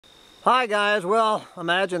Hi guys, well,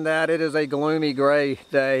 imagine that. It is a gloomy gray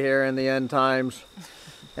day here in the end times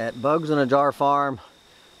at Bugs in a Jar Farm.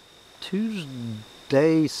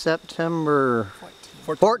 Tuesday, September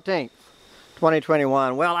 14th,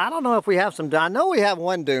 2021. Well, I don't know if we have some, I know we have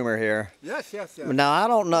one doomer here. Yes. Now, I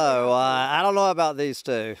don't know. I don't know about these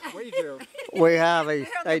two. We do. We have a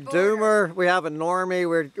doomer, we have a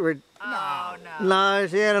normie. No,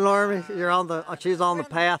 she ain't a normie. She's on the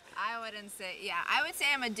path. I wouldn't say, I would say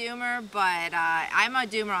I'm a doomer, but I'm a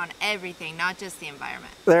doomer on everything, not just the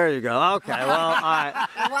environment. There you go. Okay, well, all right.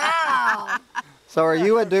 Wow. So are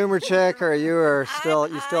you a doomer chick, or you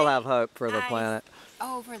still have hope for the planet?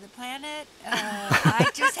 Oh, for the planet? I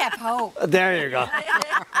just have hope. There you go.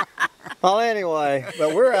 Well, anyway,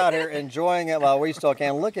 but we're out here enjoying it while we still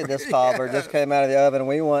can. Look at this cobbler, just came out of the oven.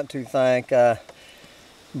 We want to thank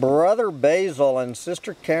Brother Basil and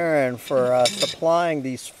Sister Karen for supplying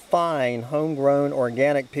these fine homegrown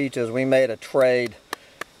organic peaches. We made a trade,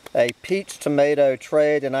 a peach tomato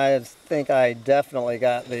trade, and I think I definitely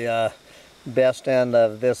got the best end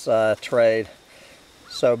of this trade.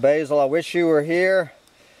 So Basil, I wish you were here.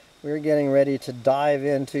 We're getting ready to dive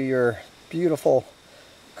into your beautiful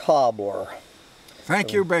cobbler.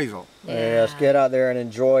 Thank you, Basil. Yes, get out there and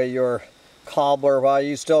enjoy your cobbler while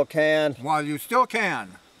you still can. While you still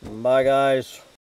can. Bye, guys.